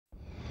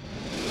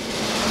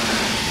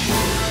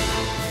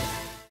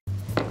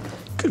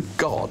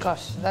God.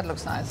 Gosh, that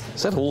looks nice.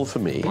 Is that all for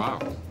me? Wow.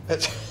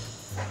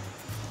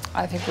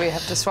 I think we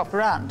have to swap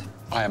around.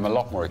 I am a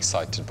lot more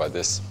excited by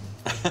this.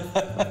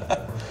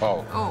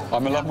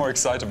 I'm a lot more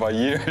excited by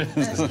you.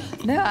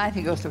 No, I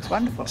think yours looks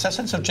wonderful. It's that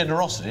sense of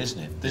generosity,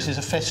 isn't it? This is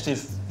a festive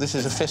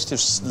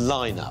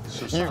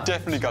lineup. You've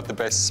definitely got the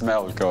best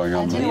smell going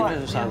on. You there. know what?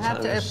 You have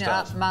to open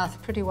your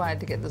mouth pretty wide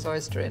to get this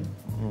oyster in.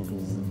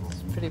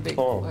 It's a pretty big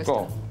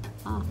oyster.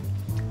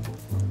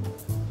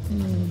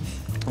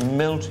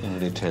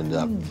 Meltingly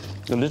tender.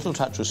 A little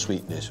touch of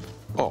sweetness.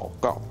 Oh,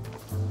 God.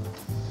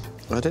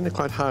 I don't know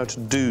quite how to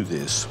do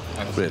this,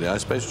 really. I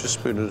suppose just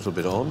spoon a little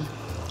bit on.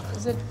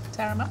 Is it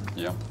tarama?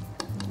 Yeah.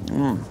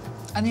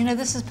 And you know,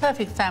 this is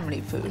perfect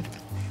family food.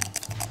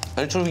 And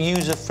it's sort of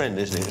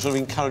user-friendly, isn't it? It sort of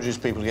encourages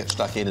people to get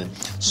stuck in and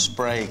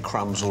spray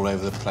crumbs all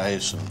over the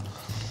place and,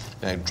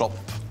 you know, drop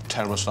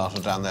tarama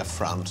starter down their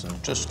front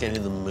and just get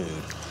in the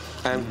mood.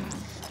 And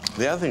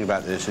the other thing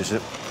about this is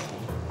that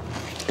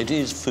it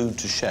is food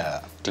to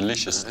share.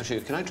 Delicious.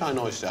 Actually, can I try an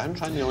oyster? I haven't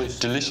tried the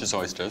oyster. Delicious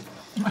oyster.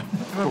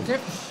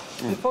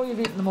 Before you've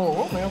eaten them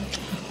all, well...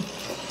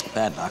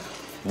 Bad luck.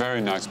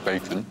 Very nice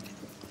bacon.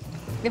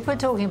 If we're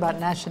talking about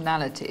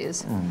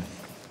nationalities,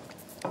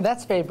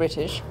 that's very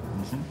British,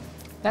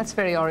 that's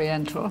very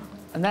Oriental,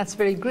 and that's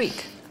very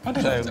Greek. I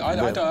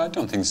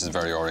don't think this is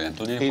very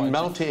Oriental. In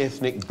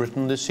multi-ethnic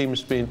Britain, this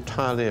seems to be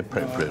entirely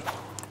appropriate.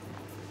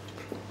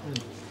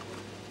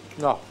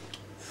 No.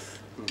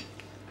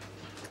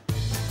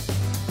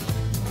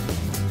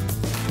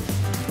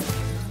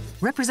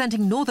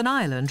 Representing Northern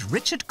Ireland,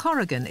 Richard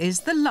Corrigan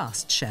is the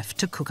last chef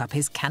to cook up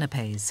his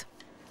canapés.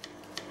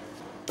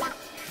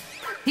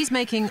 He's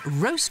making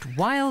roast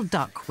wild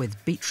duck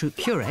with beetroot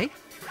puree,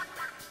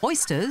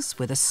 oysters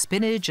with a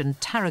spinach and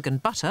tarragon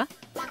butter,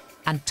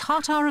 and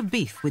tartare of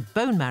beef with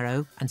bone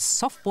marrow and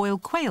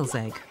soft-boiled quail's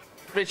egg.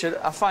 Richard,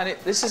 I find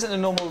this isn't a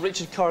normal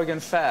Richard Corrigan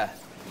fare.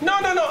 No,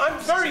 I'm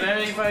very...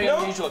 It's very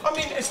unusual. I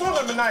mean, it's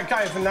not a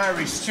guy of an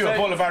Irish stew, a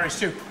bowl of Irish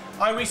stew.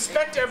 I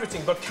respect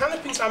everything, but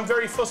canapés I'm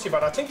very fussy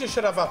about. I think you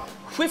should have a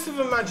whiff of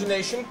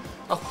imagination,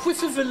 a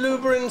whiff of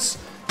exuberance,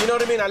 you know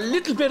what I mean? A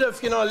little bit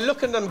of, you know,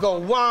 look at them go,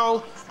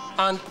 wow,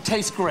 and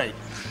taste great.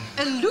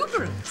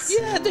 Exuberance?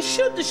 Yeah, they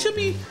should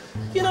be,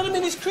 you know what I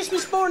mean? It's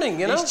Christmas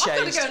morning, you know? He's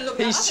changed. Go and look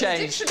He's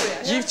changed.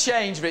 You've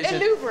changed,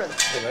 Richard.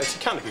 Exuberance. You know, it's a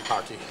canopy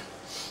party.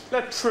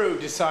 Let Prue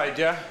decide,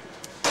 yeah?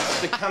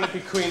 The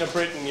canopy queen of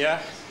Britain,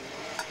 yeah?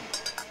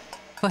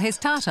 For his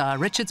tartare,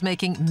 Richard's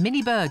making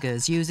mini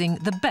burgers using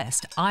the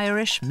best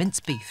Irish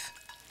minced beef.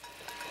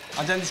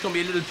 And then there's going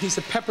to be a little piece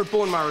of pepper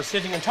bone marrow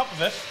sitting on top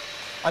of it,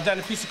 and then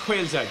a piece of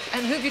quail's egg.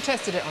 And who have you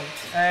tested it on?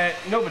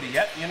 Nobody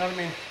yet, you know what I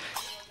mean?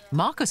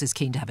 Marcus is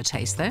keen to have a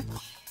taste, though.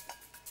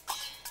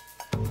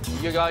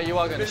 You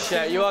are going to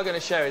share. You are going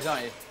to share it,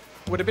 aren't you?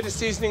 With a bit of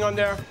seasoning on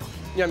there,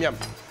 yum yum.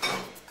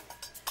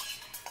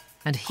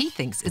 And he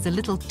thinks it's a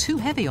little too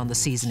heavy on the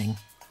seasoning.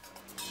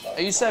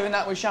 Are you serving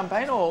that with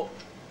champagne or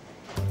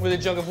with a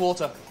jug of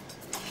water?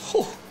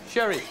 Oh,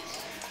 sherry.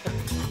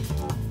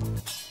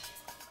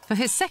 For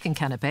his second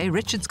canapé,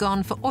 Richard's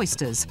gone for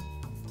oysters.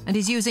 And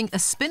he's using a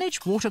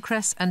spinach,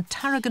 watercress and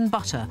tarragon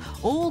butter,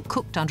 all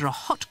cooked under a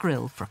hot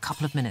grill for a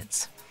couple of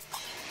minutes.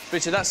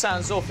 Richard, that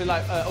sounds awfully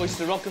like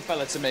oyster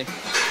Rockefeller to me.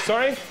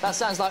 Sorry? That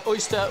sounds like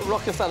oyster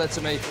Rockefeller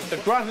to me. The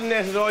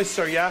gratinated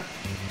oyster, yeah?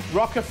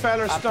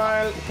 Rockefeller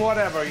style,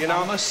 whatever, you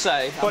know? I must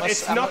say... But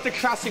it's not the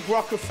classic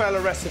Rockefeller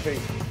recipe.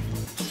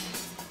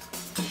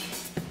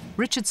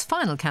 Richard's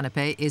final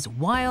canapé is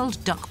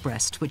wild duck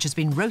breast, which has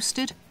been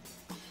roasted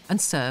and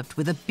served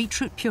with a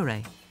beetroot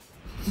puree.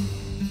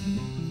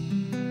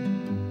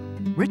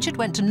 Richard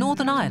went to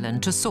Northern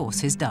Ireland to source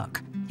his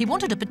duck. He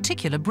wanted a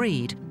particular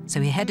breed,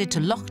 so he headed to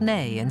Lough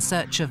Neagh in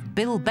search of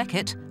Bill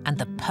Beckett and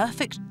the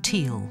perfect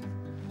teal.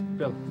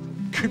 Bill,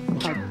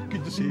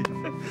 good to see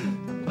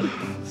you.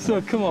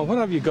 So, come on, what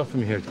have you got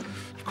from here?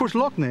 Of course,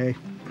 Lough Neagh,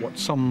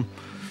 some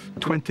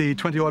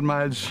 20-odd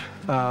miles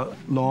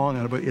long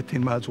and about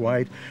 18 miles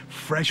wide.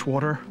 Fresh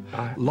water,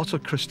 lots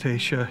of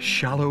crustacea,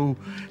 shallow,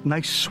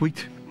 nice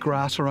sweet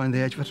grass around the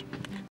edge of it.